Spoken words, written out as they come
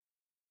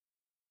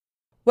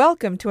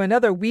Welcome to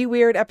another Wee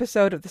Weird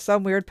episode of the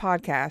Some Weird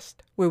podcast,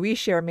 where we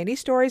share mini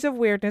stories of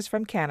weirdness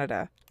from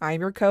Canada.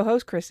 I'm your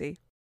co-host, Chrissy.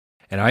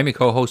 And I'm your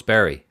co-host,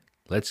 Barry.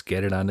 Let's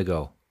get it on the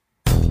go.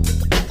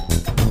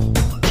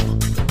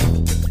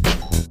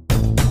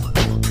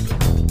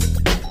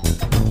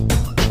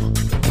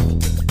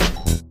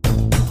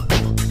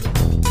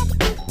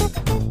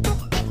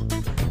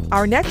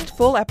 Our next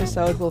full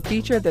episode will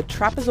feature the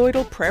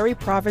trapezoidal prairie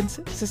province,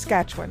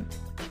 Saskatchewan.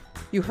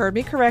 You heard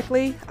me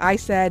correctly. I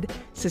said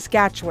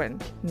Saskatchewan,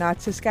 not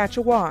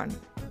Saskatchewan.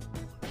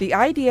 The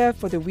idea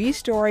for the wee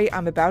story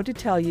I'm about to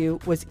tell you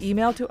was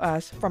emailed to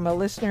us from a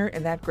listener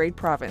in that great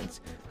province,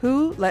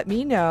 who let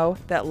me know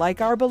that, like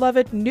our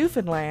beloved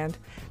Newfoundland,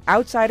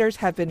 outsiders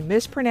have been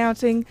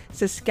mispronouncing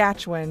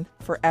Saskatchewan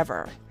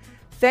forever.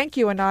 Thank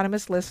you,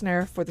 anonymous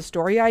listener, for the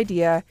story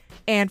idea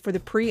and for the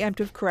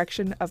preemptive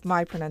correction of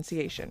my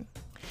pronunciation.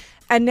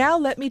 And now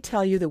let me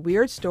tell you the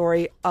weird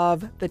story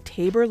of the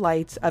Tabor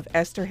Lights of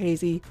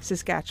Esterhazy,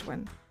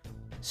 Saskatchewan.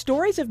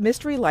 Stories of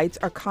mystery lights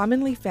are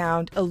commonly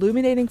found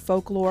illuminating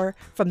folklore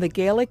from the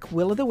Gaelic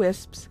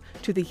will-o'-the-wisps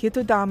to the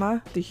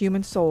hitodama, the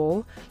human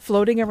soul,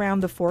 floating around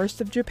the forests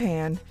of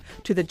Japan,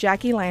 to the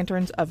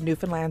jack-o'-lanterns of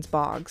Newfoundland's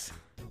bogs.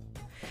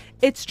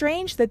 It's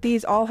strange that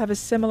these all have a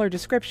similar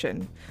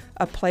description,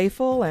 a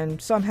playful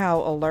and somehow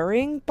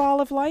alluring ball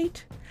of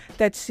light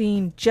that's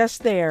seen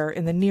just there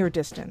in the near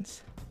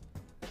distance.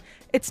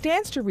 It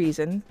stands to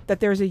reason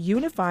that there's a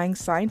unifying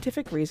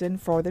scientific reason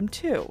for them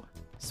too.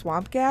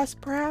 Swamp gas,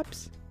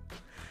 perhaps?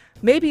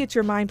 Maybe it's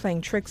your mind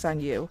playing tricks on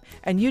you,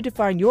 and you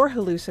define your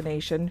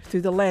hallucination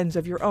through the lens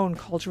of your own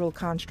cultural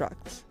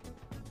constructs.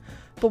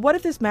 But what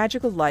if this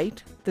magical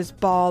light, this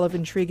ball of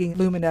intriguing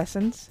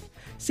luminescence,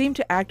 seemed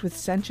to act with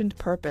sentient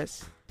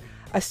purpose?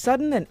 A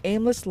sudden and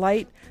aimless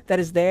light that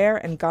is there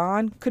and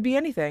gone could be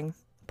anything,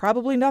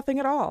 probably nothing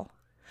at all.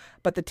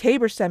 But the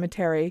Tabor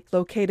Cemetery,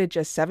 located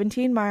just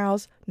 17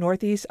 miles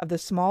northeast of the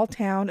small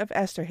town of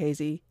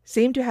Esterhazy,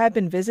 seemed to have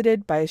been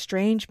visited by a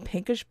strange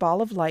pinkish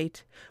ball of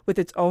light with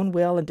its own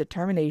will and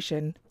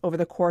determination over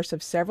the course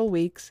of several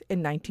weeks in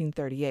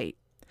 1938.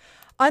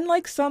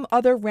 Unlike some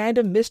other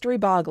random mystery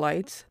bog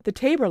lights, the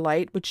Tabor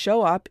light would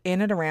show up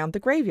in and around the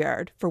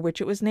graveyard for which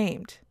it was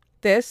named.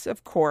 This,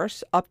 of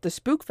course, upped the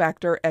spook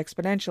factor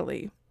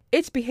exponentially.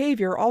 Its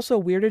behavior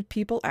also weirded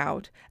people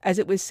out, as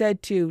it was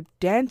said to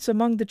dance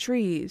among the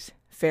trees,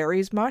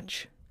 fairies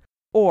much?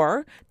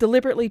 Or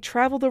deliberately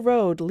travel the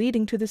road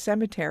leading to the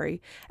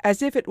cemetery,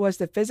 as if it was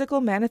the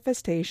physical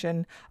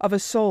manifestation of a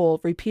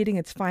soul repeating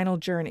its final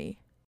journey.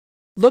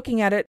 Looking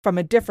at it from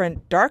a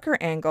different, darker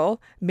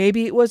angle,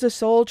 maybe it was a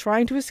soul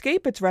trying to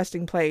escape its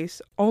resting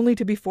place, only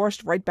to be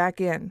forced right back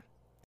in.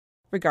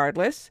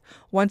 Regardless,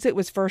 once it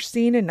was first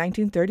seen in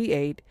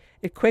 1938,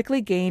 it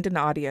quickly gained an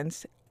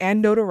audience and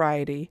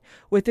notoriety,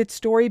 with its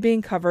story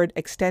being covered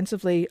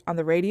extensively on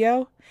the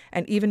radio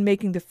and even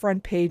making the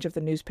front page of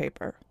the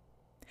newspaper.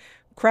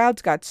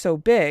 Crowds got so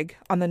big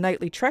on the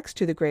nightly treks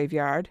to the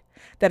graveyard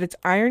that its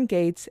iron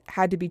gates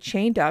had to be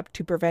chained up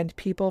to prevent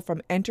people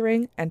from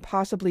entering and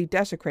possibly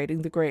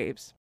desecrating the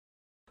graves.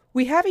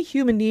 We have a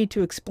human need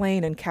to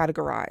explain and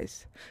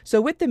categorize,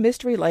 so with the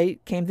mystery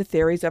light came the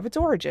theories of its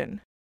origin.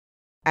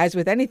 As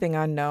with anything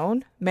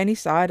unknown, many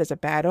saw it as a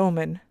bad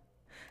omen.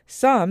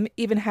 Some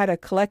even had a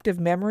collective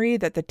memory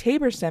that the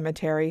Tabor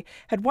Cemetery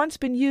had once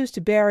been used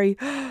to bury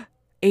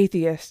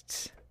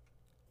atheists.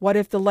 What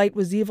if the light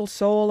was the evil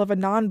soul of a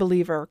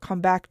non-believer come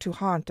back to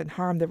haunt and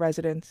harm the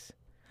residents?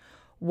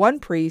 One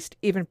priest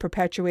even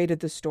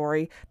perpetuated the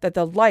story that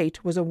the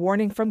light was a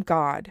warning from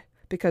God,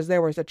 because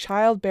there was a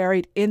child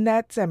buried in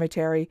that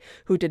cemetery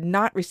who did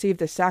not receive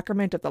the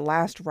sacrament of the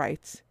last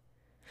rites.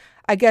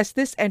 I guess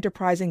this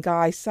enterprising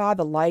guy saw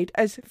the light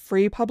as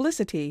free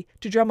publicity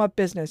to drum up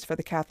business for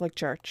the Catholic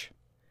Church.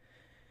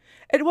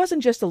 It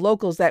wasn't just the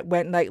locals that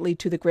went nightly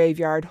to the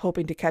graveyard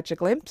hoping to catch a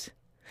glimpse.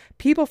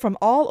 People from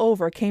all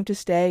over came to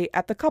stay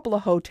at the couple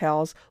of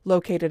hotels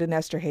located in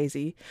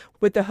Esterhazy,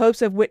 with the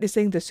hopes of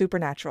witnessing the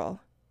supernatural.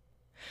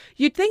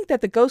 You'd think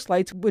that the ghost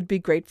lights would be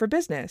great for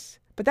business,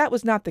 but that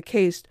was not the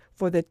case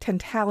for the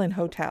Tantallon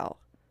Hotel.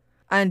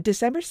 On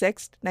December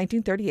 6,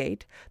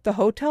 1938, the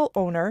hotel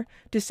owner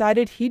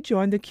decided he'd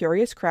join the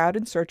curious crowd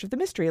in search of the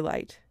mystery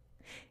light.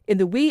 In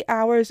the wee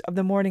hours of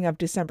the morning of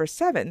December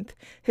 7th,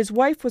 his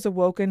wife was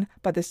awoken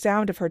by the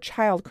sound of her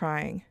child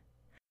crying.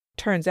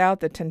 Turns out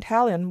the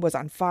Tantallon was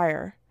on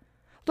fire.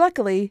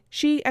 Luckily,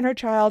 she and her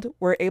child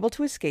were able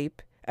to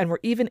escape and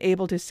were even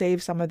able to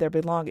save some of their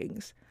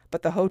belongings,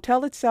 but the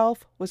hotel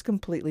itself was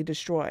completely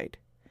destroyed.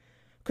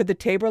 Could the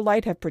Tabor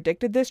light have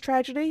predicted this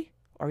tragedy,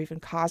 or even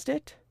caused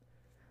it?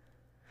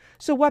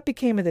 So what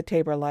became of the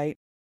Tabor light?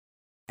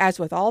 As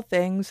with all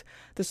things,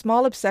 the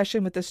small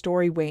obsession with the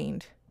story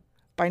waned.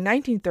 By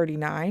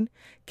 1939,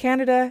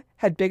 Canada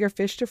had bigger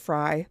fish to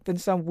fry than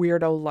some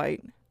weirdo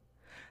light.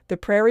 The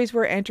prairies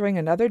were entering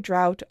another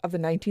drought of the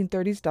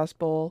 1930s Dust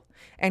Bowl,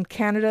 and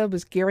Canada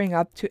was gearing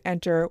up to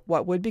enter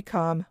what would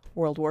become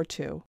World War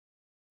II.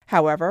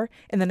 However,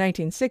 in the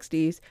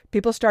 1960s,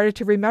 people started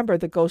to remember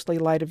the ghostly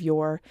light of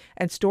yore,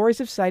 and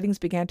stories of sightings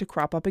began to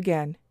crop up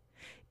again.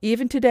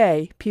 Even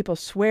today, people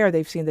swear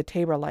they've seen the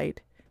Tabor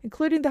light,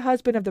 including the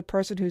husband of the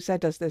person who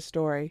sent us this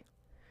story.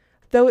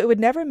 Though it would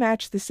never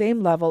match the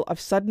same level of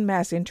sudden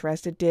mass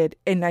interest it did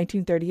in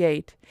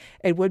 1938,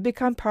 it would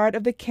become part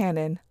of the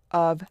canon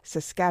of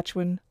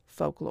Saskatchewan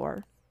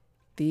folklore.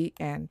 The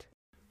end.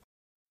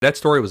 That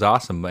story was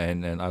awesome,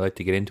 and I'd like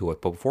to get into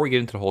it. But before we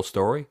get into the whole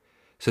story,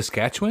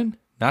 Saskatchewan,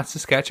 not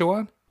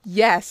Saskatchewan?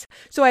 Yes.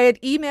 So I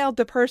had emailed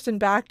the person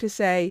back to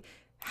say,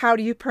 how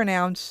do you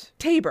pronounce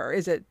Tabor?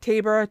 Is it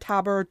Tabor,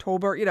 Tabor,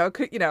 Tober?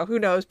 Who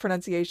knows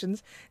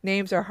pronunciations?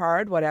 Names are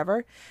hard,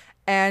 whatever.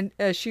 And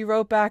she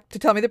wrote back to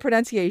tell me the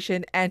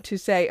pronunciation and to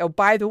say, oh,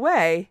 by the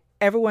way,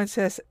 everyone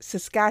says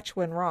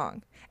Saskatchewan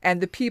wrong. And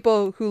the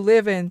people who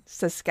live in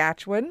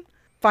Saskatchewan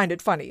find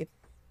it funny.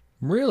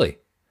 Really?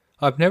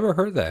 I've never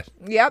heard that.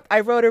 Yep.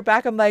 I wrote her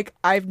back. I'm like,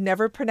 I've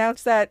never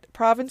pronounced that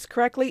province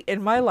correctly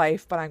in my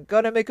life, but I'm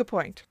going to make a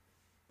point.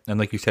 And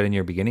like you said in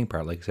your beginning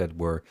part, like you said,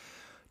 where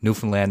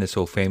Newfoundland is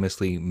so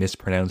famously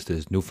mispronounced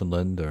as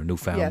Newfoundland or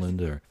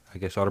Newfoundland, yes. Or I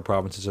guess other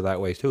provinces are that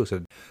way too.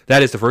 So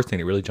that is the first thing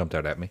that really jumped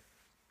out at me.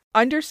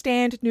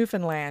 Understand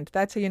Newfoundland.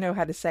 That's how you know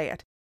how to say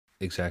it.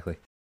 Exactly.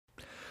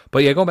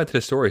 But yeah, going back to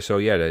the story. So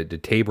yeah, the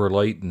Tabor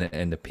light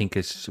and the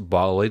pinkish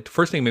ball light. The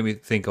first thing it made me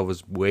think of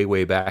was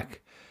way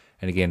back.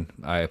 And again,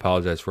 I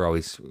apologize for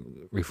always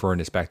referring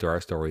this back to our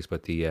stories,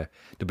 but the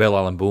Bell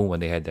Island boom, when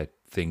they had that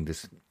thing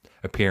just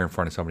appear in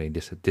front of somebody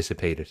and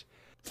dissipate it.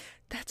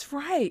 That's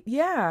right.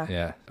 Yeah.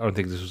 Yeah. I don't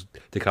think this was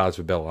the cause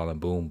for Bell Island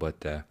boom,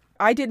 but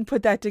I didn't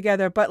put that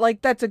together, but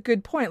like that's a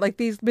good point. Like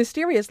these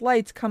mysterious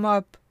lights come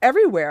up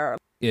everywhere.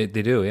 Yeah,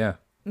 they do, yeah.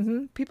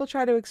 Mm-hmm. People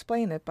try to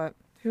explain it, but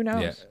who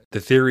knows? Yeah. The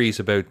theories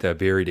about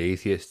buried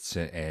atheists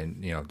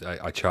and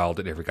a child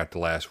that never got the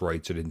last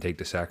rites or didn't take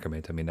the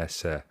sacrament. I mean,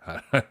 that's I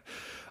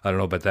don't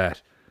know about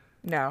that.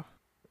 No.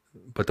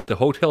 But the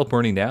hotel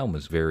burning down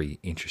was very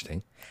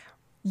interesting.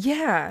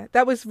 Yeah,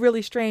 that was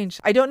really strange.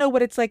 I don't know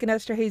what it's like in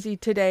Esterhazy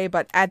today,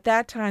 but at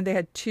that time they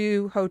had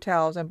 2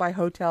 hotels, and by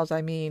hotels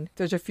I mean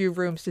there's a few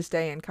rooms to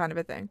stay in, kind of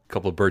a thing. A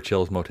couple of Birch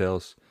Hills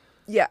motels.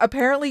 Yeah,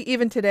 apparently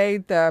even today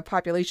the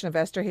population of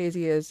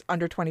Esterhazy is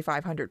under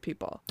 2,500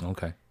 people.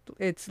 Okay.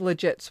 It's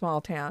legit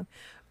small town.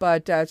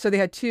 But so they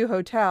had 2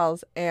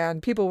 hotels,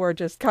 and people were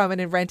just coming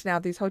and renting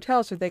out these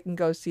hotels so they can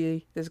go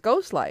see this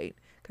ghost light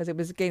because it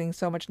was gaining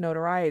so much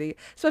notoriety,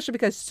 especially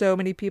because so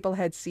many people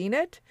had seen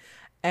it.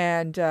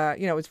 And,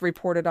 it was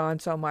reported on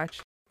so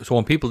much. So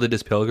when people did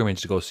this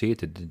pilgrimage to go see it,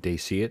 did they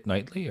see it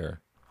nightly or?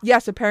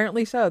 Yes,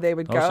 apparently so. They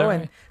would go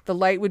and the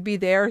light would be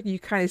there. You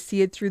kind of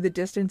see it through the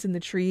distance in the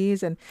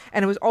trees. And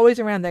it was always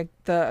around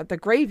the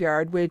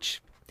graveyard,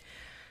 which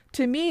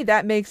to me,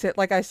 that makes it,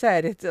 like I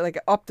said, it's like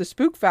up the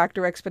spook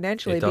factor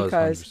exponentially. It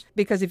does,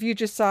 because if you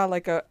just saw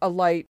like a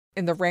light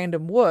in the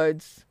random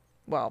woods,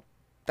 well,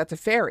 that's a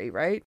fairy,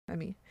 right? I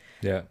mean.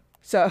 Yeah.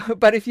 So,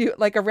 but if you,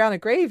 like around a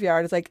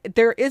graveyard, it's like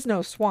there is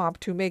no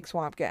swamp to make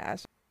swamp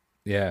gas.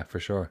 Yeah, for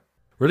sure.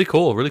 Really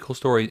cool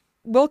story.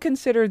 We'll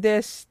consider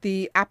this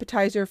the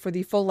appetizer for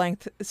the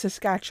full-length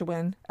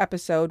Saskatchewan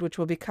episode, which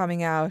will be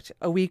coming out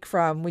a week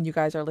from when you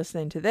guys are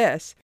listening to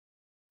this.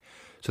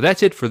 So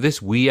that's it for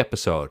this wee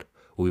episode.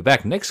 We'll be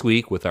back next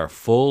week with our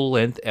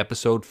full-length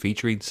episode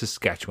featuring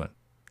Saskatchewan.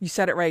 You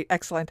said it right.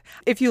 Excellent.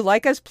 If you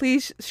like us,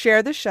 please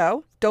share the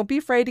show. Don't be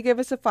afraid to give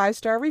us a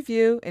 5-star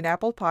review in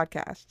Apple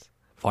Podcasts.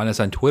 Find us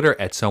on Twitter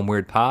at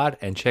SomeWeirdPod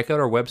and check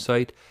out our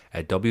website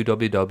at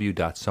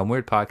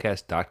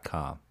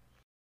www.someweirdpodcast.com.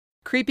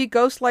 Creepy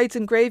ghost lights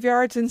in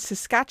graveyards in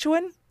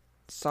Saskatchewan?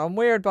 Some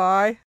weird,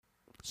 bye.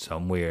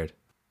 Some weird.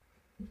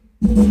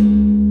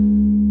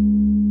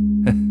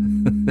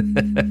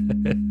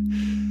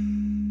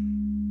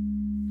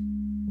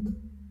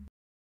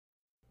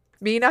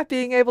 Me not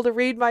being able to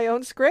read my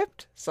own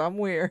script? Some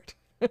weird.